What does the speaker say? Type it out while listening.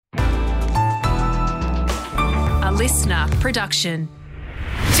listener production.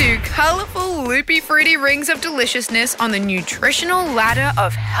 2 colourful, loopy, fruity rings of deliciousness on the nutritional ladder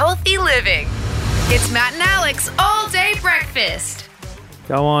of healthy living. It's Matt and Alex all day breakfast.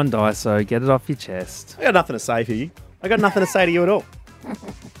 Go on, Daiso. Get it off your chest. I got nothing to say to you. I got nothing to say to you at all.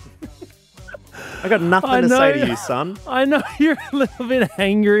 I got nothing to say to you, son. I know you're a little bit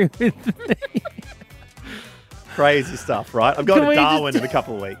angry with me. Crazy stuff, right? I'm going to Darwin in a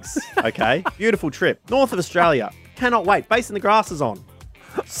couple of weeks, okay? Beautiful trip. North of Australia. Cannot wait. Basing the Grasses on.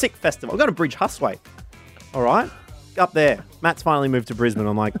 Sick festival. I've got to Bridge Husway. All right? Up there. Matt's finally moved to Brisbane.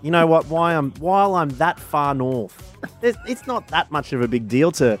 I'm like, you know what? While I'm that far north, it's not that much of a big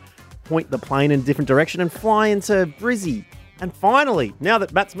deal to point the plane in a different direction and fly into Brizzy. And finally, now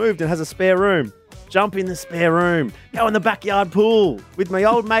that Matt's moved and has a spare room, jump in the spare room, go in the backyard pool with my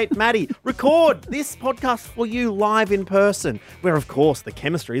old mate Matty, record this podcast for you live in person, where of course the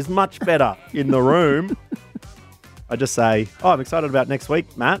chemistry is much better in the room. I just say, I'm excited about next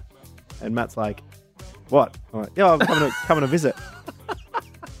week, Matt. And Matt's like, what? I'm like, yeah, I'm coming to visit.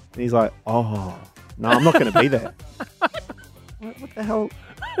 And he's like, no, I'm not going to be there. What the hell?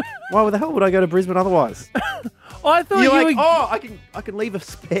 Why the hell would I go to Brisbane otherwise? I thought You're like, I can leave a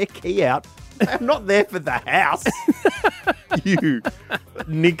spare key out. I'm not there for the house. You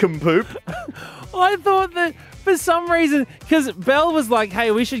nincompoop. I thought that for some reason, because Belle was like,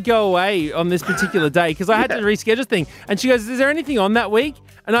 hey, we should go away on this particular day because I had to reschedule thing. And she goes, is there anything on that week?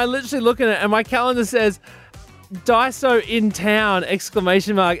 And I literally look at it and my calendar says, Daiso in town, !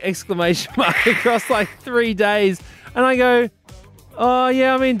 across like 3 days. And I go, oh,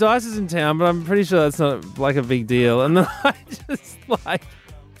 yeah, I mean, Daiso's in town, but I'm pretty sure that's not like a big deal. And then I just like...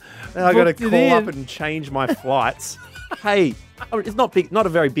 Now I got to call up and change my flights. Hey, it's not a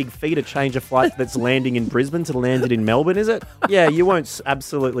very big fee to change a flight that's landing in Brisbane to land it in Melbourne, is it? Yeah, you won't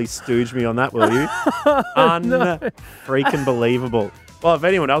absolutely stooge me on that, will you? Freaking believable. Well, if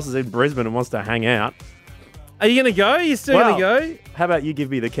anyone else is in Brisbane and wants to hang out. Are you going to go? Are you still going to go? How about you give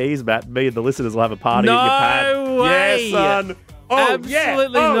me the keys, Matt? Me and the listeners will have a party at your pad. No way. Yeah, son. Oh,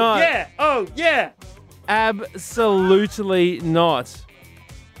 absolutely yeah. not. Yeah. Oh, yeah. Absolutely not.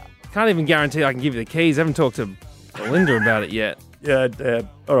 Can't even guarantee I can give you the keys. I haven't talked to Belinda about it yet. Yeah.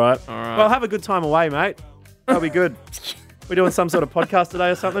 All right. Well, have a good time away, mate. That'll be good. We're doing some sort of podcast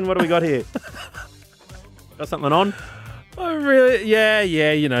today or something. What do we got here? Got something on? Oh, really? Yeah.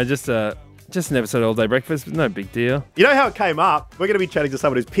 You know, just an episode of All Day Breakfast. No big deal. You know how it came up? We're going to be chatting to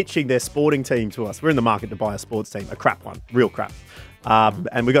someone who's pitching their sporting team to us. We're in the market to buy a sports team, a crap one, real crap.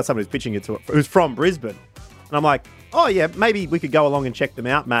 And we got someone who's pitching it to us, who's from Brisbane. And I'm like, oh, yeah, maybe we could go along and check them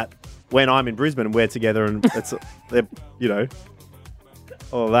out, Matt, when I'm in Brisbane and we're together and it's, you know,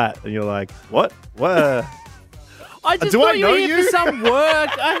 all that. And you're like, what? What? I just thought you were here for some work.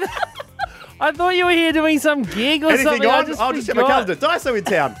 I thought you were here doing some gig or something. I'll just check my calendar. Daiso in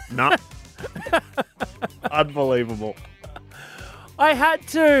town. No. Unbelievable. I had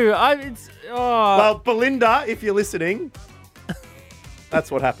to. Well, Belinda, if you're listening, that's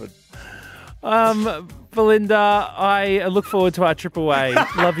what happened. Belinda, I look forward to our trip away.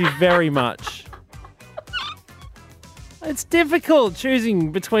 Love you very much. It's difficult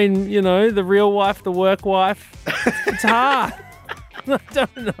choosing between, you know, the real wife, the work wife. It's hard. I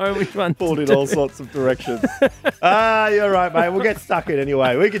don't know which one. Pulled in all sorts of directions. You're right, mate. We'll get stuck in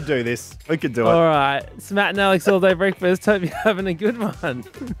anyway. We can do this. We can do it. All right. It's Matt and Alex All Day Breakfast. Hope you're having a good one.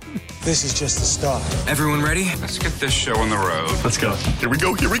 This is just the start. Everyone ready? Let's get this show on the road. Let's go. Here we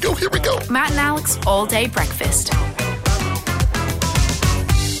go. Matt and Alex All Day Breakfast.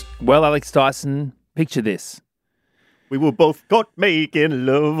 Well, Alex Dyson, picture this. We were both caught making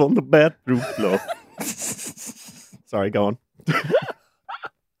love on the bathroom floor. Sorry, go on.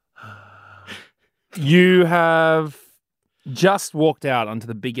 You have just walked out onto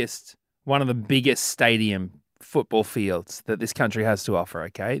one of the biggest stadium football fields that this country has to offer,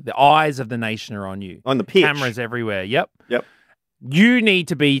 okay? The eyes of the nation are on you. On the pitch. Cameras everywhere, yep. Yep. You need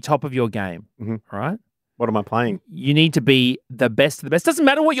to be top of your game, right? What am I playing? You need to be the best of the best. Doesn't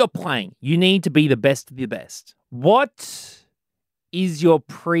matter what you're playing. You need to be the best of the best. What is your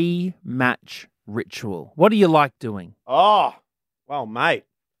pre-match ritual? What do you like doing? Oh, well, mate.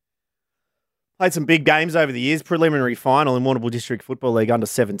 Played some big games over the years. Preliminary final in Warrnambool District Football League under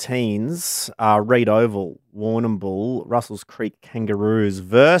 17s. Reed Oval, Warrnambool, Russells Creek Kangaroos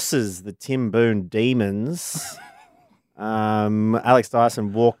versus the Tim Boone Demons. Alex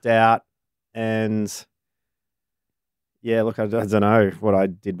Dyson walked out and, yeah, look, I don't know what I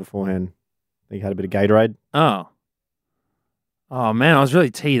did beforehand. I think I had a bit of Gatorade. Oh, man, I was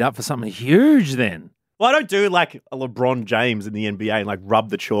really teed up for something huge then. Well, I don't do like a LeBron James in the NBA and like rub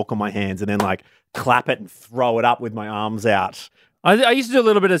the chalk on my hands and then like clap it and throw it up with my arms out. I used to do a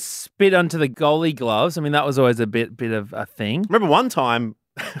little bit of spit onto the goalie gloves. I mean, that was always a bit of a thing. Remember one time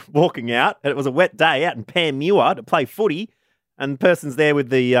walking out, and it was a wet day out in Panmure to play footy, and the person's there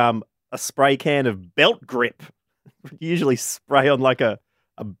with the a spray can of belt grip. You usually spray on like a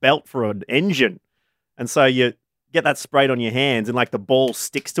belt for an engine. And so you get that sprayed on your hands and like the ball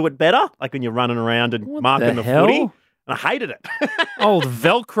sticks to it better, like when you're running around and marking the footy. And I hated it. Old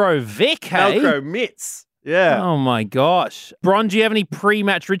Velcro Vic, hey? Velcro mitts. Yeah. Oh my gosh. Bron, do you have any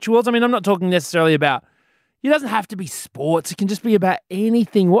pre-match rituals? I mean, I'm not talking necessarily about, it doesn't have to be sports. It can just be about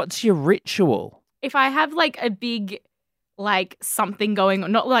anything. What's your ritual? If I have like a big, like something going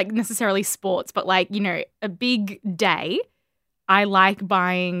on, not like necessarily sports, but like, a big day, I like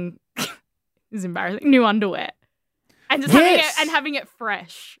buying, this is embarrassing, new underwear. And just having it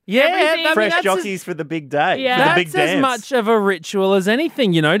fresh. Yeah, fresh jockeys for the big day. Yeah. For the That's big dance. as much of a ritual as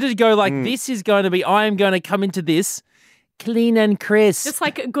anything, to go like, this is going to be, I am going to come into this clean and crisp. Just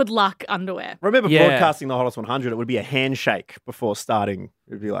like good luck underwear. Remember broadcasting the Hottest 100, it would be a handshake before starting.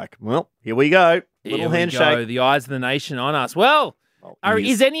 It would be like, well, here we go. Little handshake. Go. The eyes of the nation on us. Well,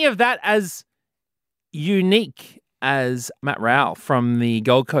 is any of that as unique as Matt Rowell from the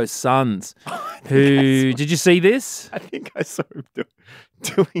Gold Coast Suns, who, did you see this? I think I saw him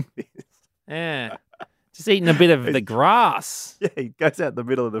doing this. Yeah. Just eating a bit of the grass. Yeah, he goes out in the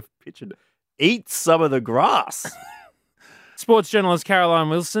middle of the pitch and eats some of the grass. Sports journalist Caroline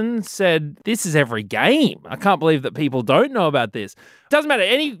Wilson said, this is every game. I can't believe that people don't know about this. Doesn't matter.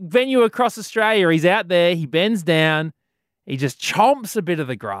 Any venue across Australia, he's out there, he bends down, he just chomps a bit of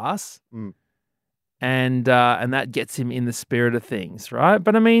the grass. And that gets him in the spirit of things, right?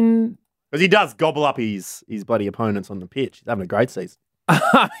 But I mean... Because he does gobble up his bloody opponents on the pitch. He's having a great season.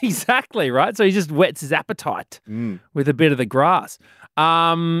 Exactly, right? So he just whets his appetite with a bit of the grass.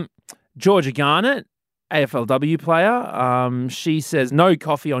 Georgia Garnett, AFLW player, she says no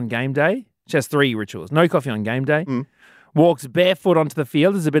coffee on game day. She has 3 rituals. No coffee on game day. Walks barefoot onto the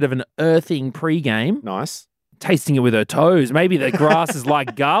field. There's a bit of an earthing pre-game. Nice. Tasting it with her toes. Maybe the grass is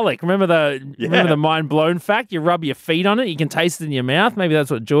like garlic. Remember the mind blown fact? You rub your feet on it, you can taste it in your mouth. Maybe that's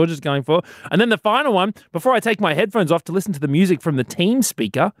what George is going for. And then the final one, before I take my headphones off to listen to the music from the team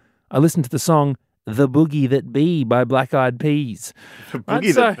speaker, I listen to the song The Boogie That Be by Black Eyed Peas. The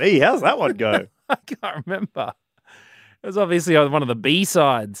Boogie That Be? How's that one go? I can't remember. It was obviously one of the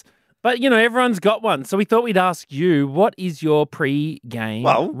B-sides. But, everyone's got one. So we thought we'd ask you, what is your pre-game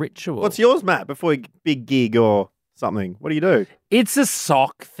ritual? What's yours, Matt, before a big gig or something? What do you do? It's a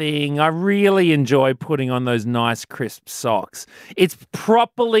sock thing. I really enjoy putting on those nice, crisp socks. It's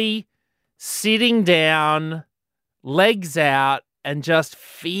properly sitting down, legs out, and just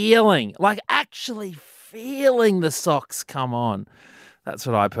actually feeling the socks come on. That's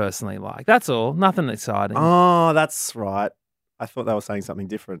what I personally like. That's all. Nothing exciting. Oh, that's right. I thought they were saying something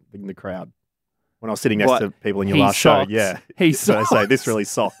different in the crowd. When I was sitting next to people in your last show, yeah. So they say, this really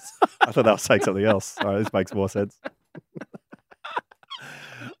socks. I thought they were saying something else. All right, this makes more sense.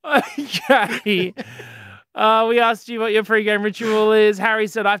 Okay. We asked you what your pre-game ritual is. Harry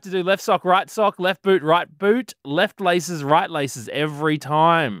said, I have to do left sock, left boot, right boot, left laces, right laces every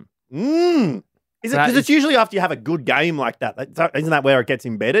time. Is it because it's usually after you have a good game like that? Isn't that where it gets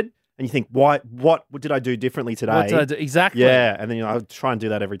embedded? And you think, what did I do differently today? What did I do? Exactly. Yeah, and then I try and do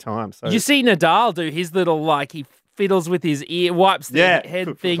that every time. So you see Nadal do his little, he fiddles with his ear, wipes the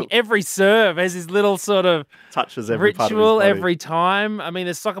head thing. Every serve has his little sort of touches every ritual part of his body. Every time. I mean,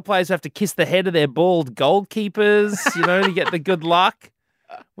 there's soccer players who have to kiss the head of their bald goalkeepers, to get the good luck.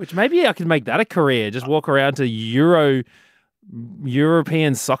 Which maybe I could make that a career. Just walk around to European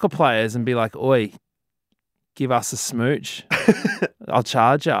soccer players and be like, oi, give us a smooch. I'll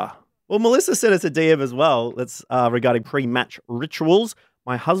charge ya. Well, Melissa sent us a DM as well. That's regarding pre-match rituals.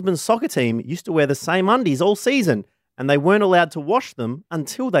 My husband's soccer team used to wear the same undies all season, and they weren't allowed to wash them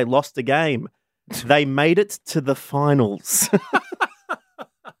until they lost a game. They made it to the finals.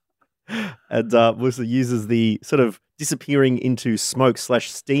 And Melissa uses the sort of disappearing into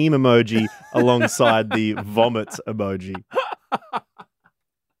smoke/steam emoji alongside the vomit emoji.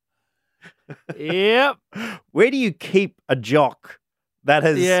 Yep. Where do you keep a jock that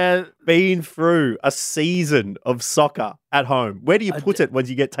has been through a season of soccer at home? Where do you put it once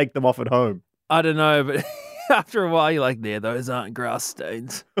you take them off at home? I don't know, but after a while you're like, those aren't grass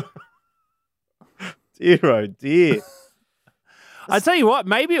stains. Dear, oh dear. I tell you what,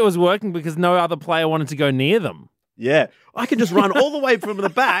 maybe it was working because no other player wanted to go near them. Yeah. I can just run all the way from the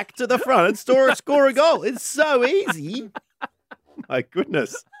back to the front and score a goal. It's so easy. My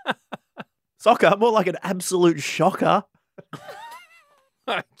goodness. Soccer, more like an absolute shocker.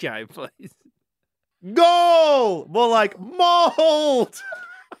 Okay, please. Goal! More like mold.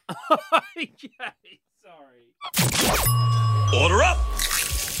 Okay, sorry. Order up.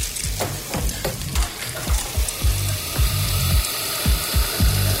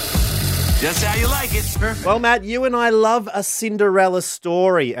 Just how you like it. Well, Matt, you and I love a Cinderella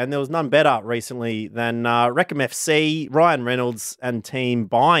story, and there was none better recently than Wrexham FC, Ryan Reynolds and team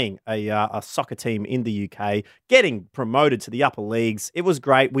buying a soccer team in the UK, getting promoted to the upper leagues. It was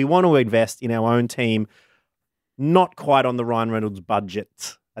great. We want to invest in our own team, not quite on the Ryan Reynolds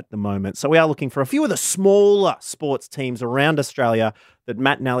budget at the moment. So we are looking for a few of the smaller sports teams around Australia that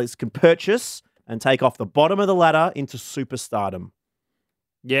Matt and Alex can purchase and take off the bottom of the ladder into superstardom.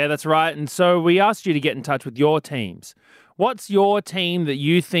 Yeah, that's right. And so we asked you to get in touch with your teams. What's your team that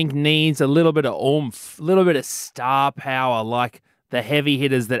you think needs a little bit of oomph, a little bit of star power, like the heavy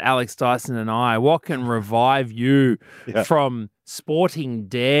hitters that Alex Dyson and I? What can revive you from sporting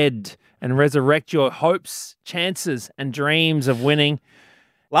dead and resurrect your hopes, chances, and dreams of winning?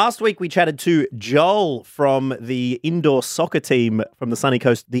 Last week, we chatted to Joel from the indoor soccer team from the sunny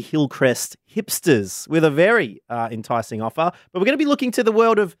coast, the Hillcrest Hipsters, with a very enticing offer. But we're going to be looking to the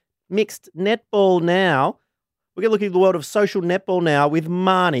world of mixed netball now. We're going to look at the world of social netball now with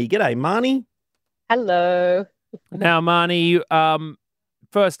Marnie. G'day, Marnie. Hello. Now, Marnie,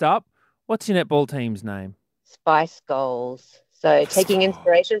 first up, what's your netball team's name? Spice Goals. So taking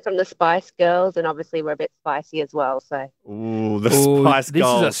inspiration from the Spice Girls, and obviously we're a bit spicy as well. So Ooh, the Spice this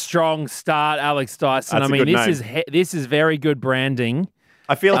Girls. is a strong start, Alex Dyson. That's I a mean, good this is very good branding.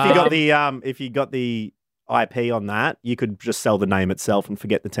 I feel if you got the IP on that, you could just sell the name itself and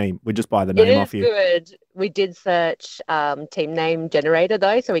forget the team. We just buy the name off you. It is good. We did search team name generator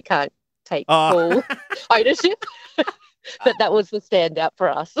though, so we can't take full ownership. But that was the standout for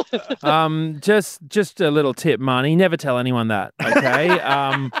us. Just a little tip, Marnie. Never tell anyone that, okay?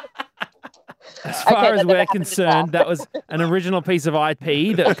 As far as we're concerned, that was an original piece of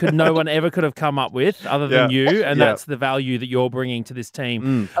IP that no one ever could have come up with other than you, and that's the value that you're bringing to this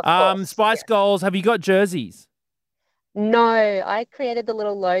team. Spice Goals, have you got jerseys? No, I created the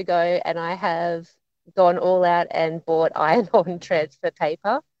little logo, and I have gone all out and bought iron-on transfer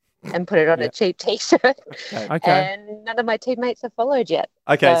paper and put it on a cheap T-shirt. Okay. And none of my teammates have followed yet.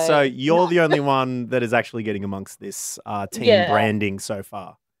 Okay, so you're the only one that is actually getting amongst this team branding so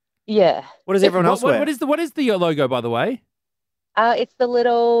far. Yeah. What does everyone else wear? What is the logo, by the way? It's the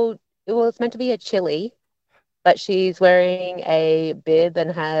little, it's meant to be a chili, but she's wearing a bib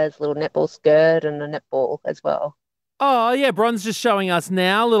and has a little netball skirt and a netball as well. Oh, yeah, Bron's just showing us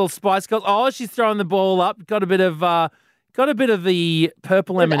now, little Spice Girls. Oh, she's throwing the ball up. Got a bit of the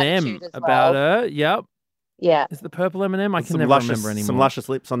purple M&M about her. Yep. Yeah. Is the purple M&M? I can never remember anymore. Some luscious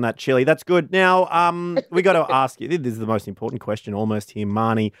lips on that chili. That's good. Now, we got to ask you, this is the most important question almost here,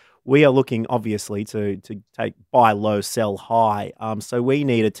 Marnie. We are looking, obviously, to take buy low, sell high. So we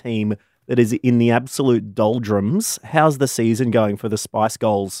need a team that is in the absolute doldrums. How's the season going for the Spice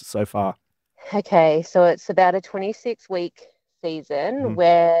Goals so far? Okay, so it's about a 26-week season.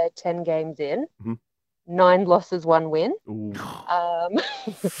 We're 10 games in. 9 losses, 1 win.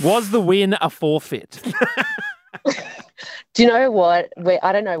 Was the win a forfeit? Do you know what?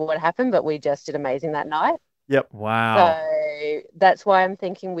 I don't know what happened, but we just did amazing that night. Yep. Wow. So that's why I'm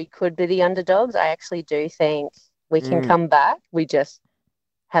thinking we could be the underdogs. I actually do think we can come back. We just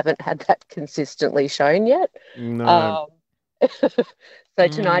haven't had that consistently shown yet. No. So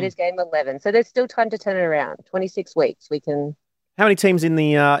tonight is game 11. So there's still time to turn it around. 26 weeks. We can. How many teams in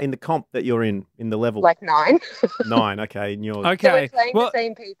the comp that you're in the level? Like 9. 9, okay. And you're... Okay. So we're playing the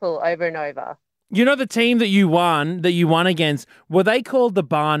same people over and over. You know the team that you won against, were they called the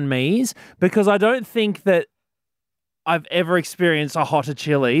Barn Me's? Because I don't think that I've ever experienced a hotter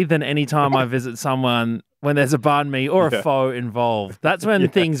chili than any time I visit someone when there's a banh mi or a pho involved. That's when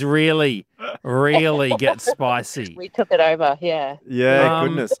things really get spicy. We took it over, yeah. Yeah,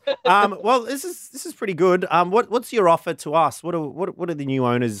 goodness. Well, this is pretty good. What's your offer to us? What are the new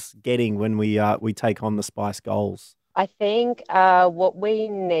owners getting when we take on the Spice Goals? I think what we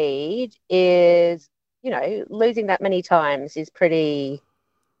need is, losing that many times is pretty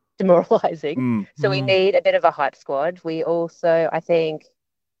demoralizing. So we need a bit of a hype squad. We also, I think,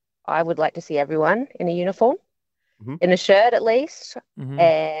 I would like to see everyone in a uniform, in a shirt at least,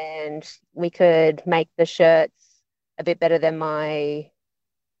 and we could make the shirts a bit better than my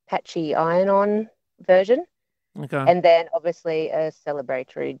patchy iron-on version. Okay. And then obviously a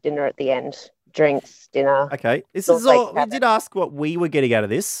celebratory dinner at the end. Drinks, dinner. Okay. This is all. We did ask what we were getting out of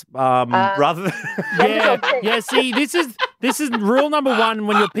this, rather than. Yeah. See, this This is rule number one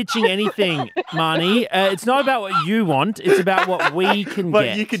when you're pitching anything, Marnie. It's not about what you want. It's about what we can What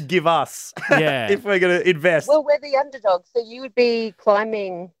get. you could give us Yeah. if we're going to invest. Well, we're the underdogs, so you would be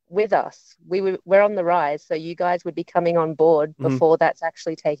climbing with us. We're on the rise, so you guys would be coming on board before that's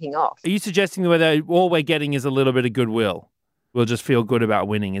actually taking off. Are you suggesting that all we're getting is a little bit of goodwill? We'll just feel good about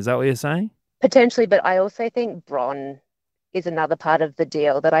winning. Is that what you're saying? Potentially, but I also think Bron is another part of the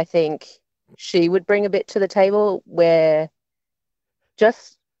deal that I think she would bring a bit to the table, where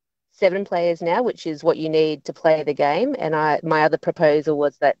just 7 players now, which is what you need to play the game. And my other proposal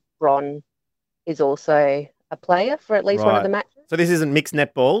was that Bron is also a player for at least one of the matches. So this isn't mixed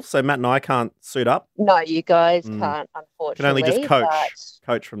netball, so Matt and I can't suit up? No, you guys can't, unfortunately. Can only just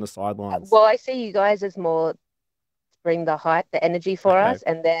coach from the sidelines. Well, I see you guys as more bring the hype, the energy for us,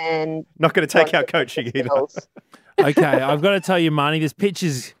 and then... Not going to take out coaching either. Okay, I've got to tell you, Marnie, this pitch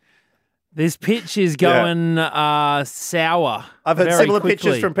is going sour. I've heard very similar quickly.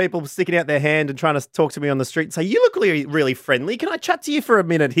 pictures from people sticking out their hand and trying to talk to me on the street and say, "You look really, really friendly. Can I chat to you for a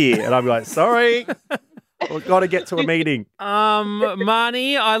minute here?" And I'm like, "Sorry, we've got to get to a meeting."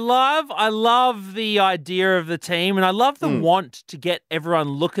 Marnie, I love the idea of the team, and I love the want to get everyone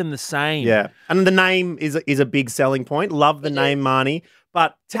looking the same. Yeah, and the name is a big selling point. Love the name, Marnie.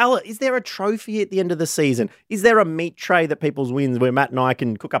 But tell her, is there a trophy at the end of the season? Is there a meat tray that people's wins where Matt and I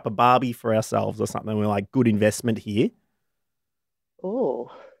can cook up a barbie for ourselves or something? We're like, good investment here. Oh.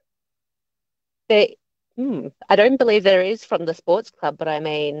 I don't believe there is from the sports club, but I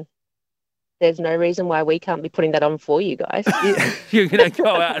mean, there's no reason why we can't be putting that on for you guys. You're going to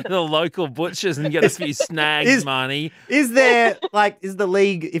go out to the local butchers and get a few snags, Marnie. Is there, is the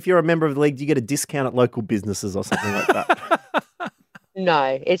league, if you're a member of the league, do you get a discount at local businesses or something like that?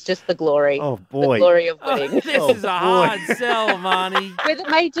 No, it's just the glory. Oh, boy. The glory of winning. This is a hard sell, Marnie. We're the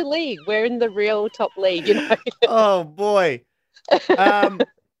major league. We're in the real top league, you know. Oh, boy.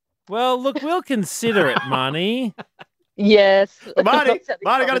 Well, look, we'll consider it, Marnie. Yes. Marty,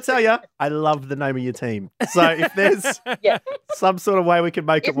 I got to tell you, I love the name of your team. So if there's some sort of way we can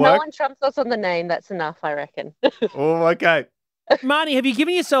make it If work. no one trumps us on the name, that's enough, I reckon. Oh, okay. Marnie, have you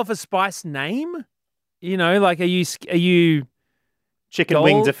given yourself a spice name? You know, like are you Chicken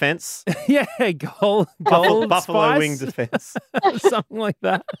wing defense? Yeah, gold Buffalo spice? wing defense. Something like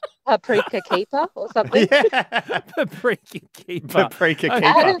that. Paprika keeper or something. Yeah. Paprika keeper. Paprika Okay. keeper.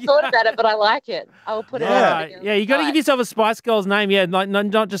 I hadn't thought about it, but I like it. I'll put it out. Yeah, you got to give yourself a Spice Girls name. Yeah,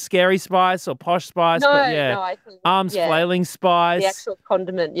 not just Scary Spice or Posh Spice, but yeah, I think, Arms Flailing Spice. the actual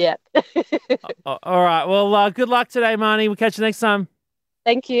condiment, yeah. All right, well, good luck today, Marnie. We'll catch you next time.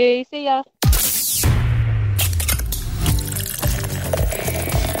 Thank you. See ya.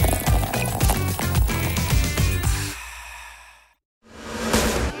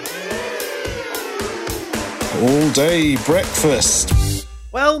 All day breakfast.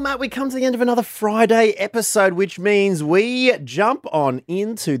 Well, Matt, we come to the end of another Friday episode, which means we jump on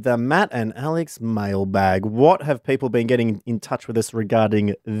into the Matt and Alex mailbag. What have people been getting in touch with us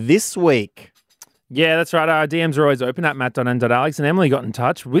regarding this week? Yeah, that's right. Our DMs are always open at matt.n.alex, and Emily got in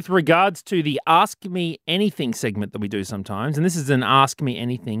touch with regards to the Ask Me Anything segment that we do sometimes. And this is an Ask Me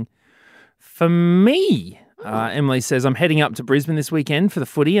Anything for me. Emily says, I'm heading up to Brisbane this weekend for the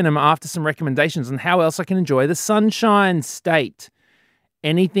footy and I'm after some recommendations on how else I can enjoy the Sunshine State.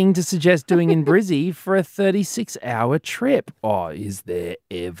 Anything to suggest doing in Brizzy for a 36-hour trip? Oh, is there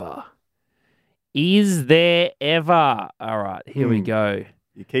ever? Is there ever? All right, here we go.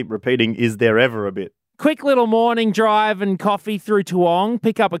 You keep repeating, is there ever a bit? Quick little morning drive and coffee through Toowong.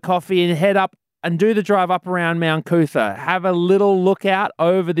 Pick up a coffee and head up and do the drive up around Mount Cootha. Have a little look out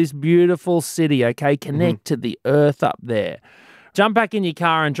over this beautiful city, okay? Connect to the earth up there. Jump back in your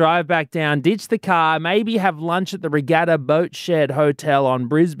car and drive back down. Ditch the car. Maybe have lunch at the Regatta Boat Shed Hotel on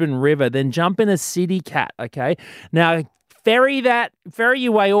Brisbane River. Then jump in a City Cat, okay? Now, ferry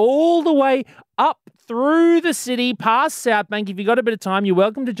your way all the way up through the city, past South Bank. If you've got a bit of time, you're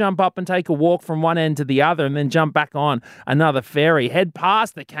welcome to jump up and take a walk from one end to the other and then jump back on another ferry. Head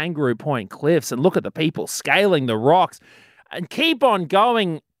past the Kangaroo Point cliffs and look at the people scaling the rocks and keep on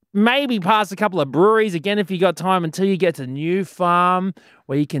going. Maybe past a couple of breweries, again, if you got time, until you get to New Farm,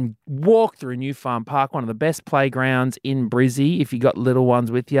 where you can walk through New Farm Park, one of the best playgrounds in Brizzy, if you got little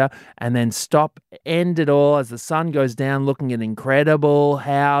ones with you, and then end it all as the sun goes down, looking at incredible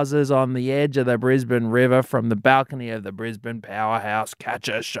houses on the edge of the Brisbane River from the balcony of the Brisbane Powerhouse. Catch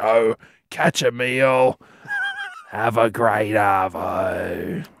a show, catch a meal. Have a great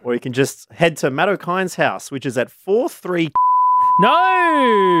arvo. Or you can just head to Matt O'Kine's house, which is at 43...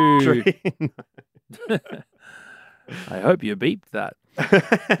 No! I hope you beeped that.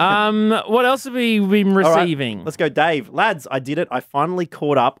 What else have we been receiving? Let's go, Dave. Lads, I did it. I finally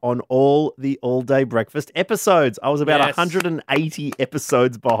caught up on all the All Day Breakfast episodes. I was about 180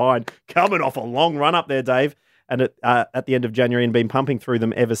 episodes behind, coming off a long run up there, Dave. And at the end of January and been pumping through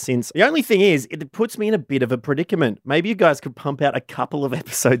them ever since. The only thing is, it puts me in a bit of a predicament. Maybe you guys could pump out a couple of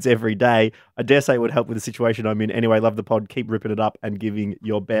episodes every day. I dare say it would help with the situation I'm in. Anyway, love the pod. Keep ripping it up and giving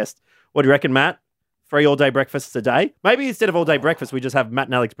your best. What do you reckon, Matt? 3 all-day breakfasts a day? Maybe instead of all-day breakfast, we just have Matt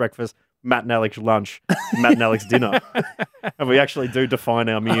and Alex breakfast, Matt and Alex lunch, Matt and Alex dinner. And we actually do define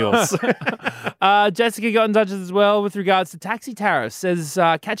our meals. Jessica got in touch as well with regards to taxi tariffs. Says,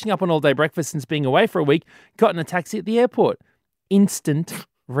 catching up on all-day breakfast since being away for a week, got in a taxi at the airport. Instant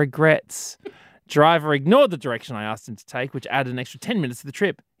regrets. Driver ignored the direction I asked him to take, which added an extra 10 minutes to the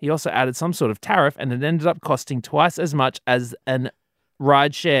trip. He also added some sort of tariff, and it ended up costing twice as much as an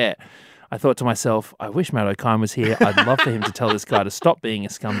ride share. I thought to myself, I wish Matt O'Kine was here. I'd love for him to tell this guy to stop being a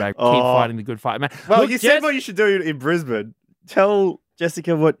scumbag. Keep fighting the good fight, man. Well, Look, you said what you should do in Brisbane. Tell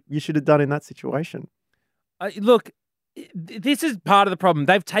Jessica what you should have done in that situation. Look, this is part of the problem.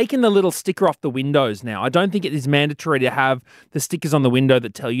 They've taken the little sticker off the windows now. I don't think it is mandatory to have the stickers on the window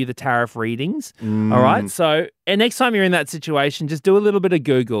that tell you the tariff readings. All right? So next time you're in that situation, just do a little bit of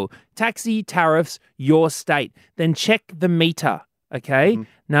Google. Taxi tariffs, your state. Then check the meter. Okay.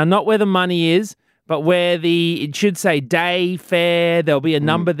 Now, not where the money is, but where it should say day, fare, there'll be a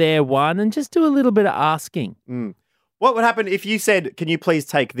number there, one, and just do a little bit of asking. What would happen if you said, can you please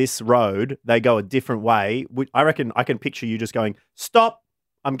take this road? They go a different way. I reckon I can picture you just going, stop,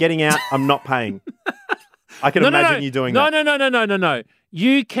 I'm getting out, I'm not paying. I can imagine you doing that. No.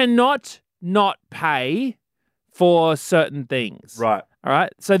 You cannot not pay for certain things. Right. All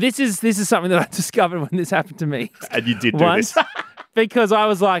right. So this is something that I discovered when this happened to me. And you did do once, this. Because I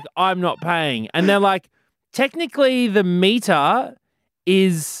was like, I'm not paying. And they're like, technically the meter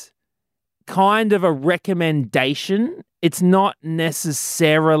is kind of a recommendation. It's not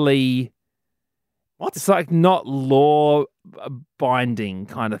necessarily... What? It's like not law binding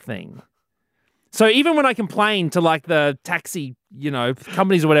kind of thing. So even when I complained to like the taxi,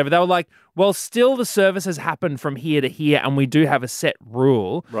 companies or whatever, they were like, well, still the service has happened from here to here and we do have a set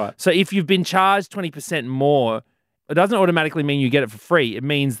rule. Right. So if you've been charged 20% more, it doesn't automatically mean you get it for free. It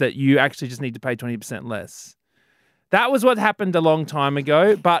means that you actually just need to pay 20% less. That was what happened a long time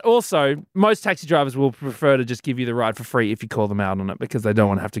ago. But also, most taxi drivers will prefer to just give you the ride for free if you call them out on it because they don't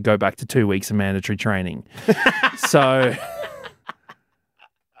want to have to go back to 2 weeks of mandatory training. So,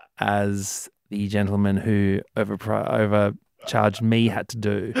 as the gentleman who overcharged me had to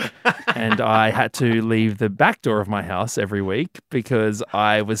do, and I had to leave the back door of my house every week because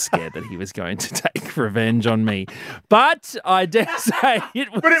I was scared that he was going to take revenge on me. But I dare say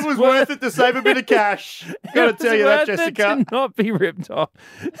it was worth it to save a bit of cash. Got to tell you that, Jessica. To not be ripped off.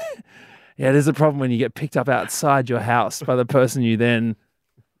 Yeah, there's a problem when you get picked up outside your house by the person you then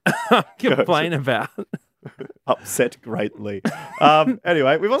complain about. Upset greatly.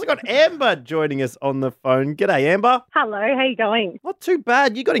 Anyway, we've also got Amber joining us on the phone. G'day, Amber. Hello, how you going? Not too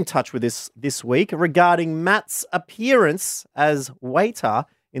bad. You got in touch with us this week regarding Matt's appearance as waiter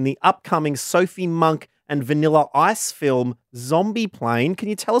in the upcoming Sophie Monk and Vanilla Ice film Zombie Plane. Can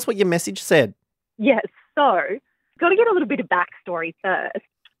you tell us what your message said? Yes, so got to get a little bit of backstory first.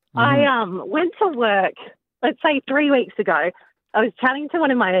 I went to work, let's say 3 weeks ago. I was chatting to one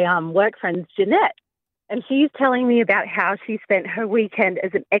of my work friends, Jeanette, and she's telling me about how she spent her weekend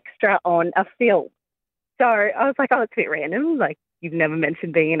as an extra on a film. So I was like, oh, it's a bit random. Like, you've never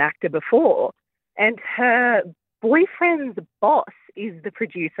mentioned being an actor before. And her boyfriend's boss is the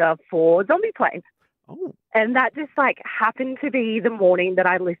producer for Zombie Plane. Oh. And that just happened to be the morning that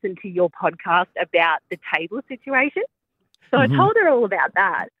I listened to your podcast about the table situation. So I told her all about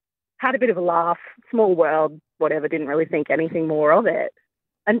that, had a bit of a laugh, small world, whatever, didn't really think anything more of it.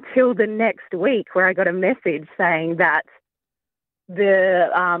 Until the next week where I got a message saying that the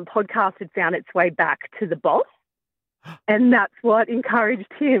podcast had found its way back to the boss. And that's what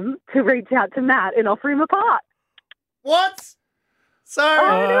encouraged him to reach out to Matt and offer him a part. What? So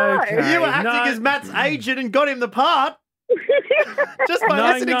Okay. you were acting as Matt's agent and got him the part? Just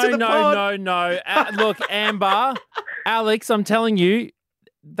by listening to the pod? No. Look, Amber, Alex, I'm telling you,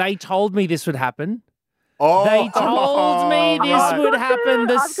 they told me this would happen. Oh, they told me this would happen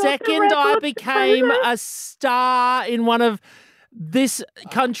the second I became a star in one of this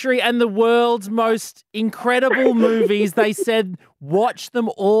country and the world's most incredible movies. They said, watch them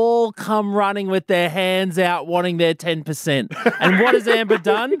all come running with their hands out wanting their 10%. And what has Amber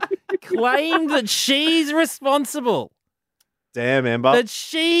done? Claimed that she's responsible. Damn, Amber. That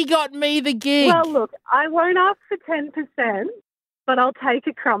she got me the gig. Well, look, I won't ask for 10%, but I'll take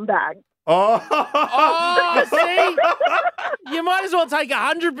a crumb bag. Oh, see? You might as well take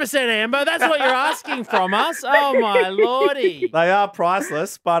 100%, Amber. That's what you're asking from us. Oh, my lordy. They are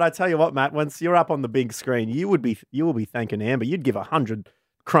priceless, but I tell you what, Matt, once you're up on the big screen, you will be thanking Amber. You'd give 100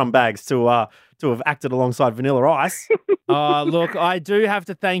 crumb bags to have acted alongside Vanilla Ice. Look, I do have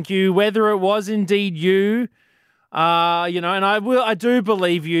to thank you, whether it was indeed you, and I do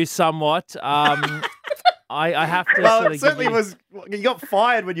believe you somewhat. I have to. Well, sort it of certainly give you... was. You got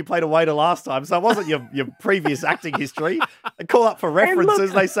fired when you played a waiter last time, so it wasn't your previous acting history. They call up for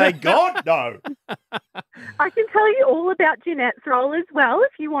references. They say, "God, no." I can tell you all about Jeanette's role as well,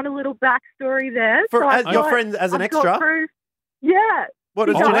 if you want a little backstory there. Your friend as an extra. Yeah. What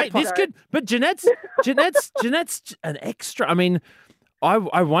does Jeanette? This could, but Jeanette's an extra. I mean,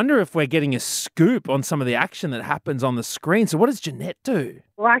 I wonder if we're getting a scoop on some of the action that happens on the screen. So, what does Jeanette do?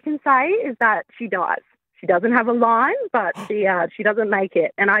 All I can say is that she dies. She doesn't have a line, but she doesn't make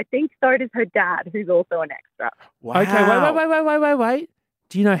it. And I think so does her dad, who's also an extra. Wow. Okay, wait.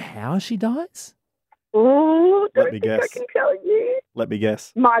 Do you know how she dies? Oh, Let me guess. I can tell you. Let me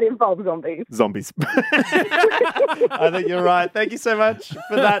guess. Might involve zombies. Zombies. I think you're right. Thank you so much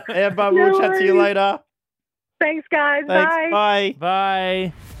for that, Amber. We'll chat to you later. Thanks, guys. Thanks. Bye. Bye.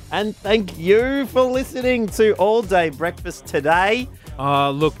 Bye. And thank you for listening to All Day Breakfast today.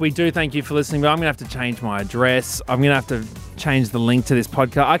 Look, we do thank you for listening, but I'm going to have to change my address. I'm going to have to change the link to this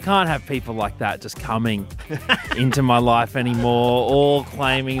podcast. I can't have people like that just coming into my life anymore, all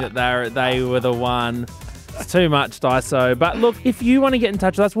claiming that they were the one. It's too much, Daiso. But look, if you want to get in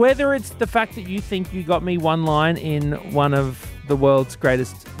touch with us, whether it's the fact that you think you got me one line in one of the world's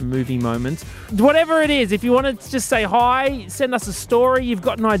greatest movie moments, whatever it is, if you want to just say hi, send us a story, you've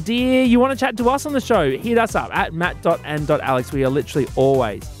got an idea, you want to chat to us on the show, hit us up at matt.and.alex. We are literally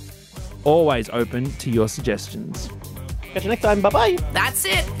always open to your suggestions. Catch you next time. Bye-bye. That's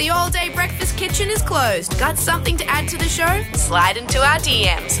it. The all-day breakfast kitchen is closed. Got something to add to the show? Slide into our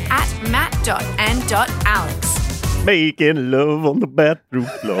DMs at matt.and.alex. Making love on the bathroom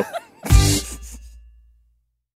floor.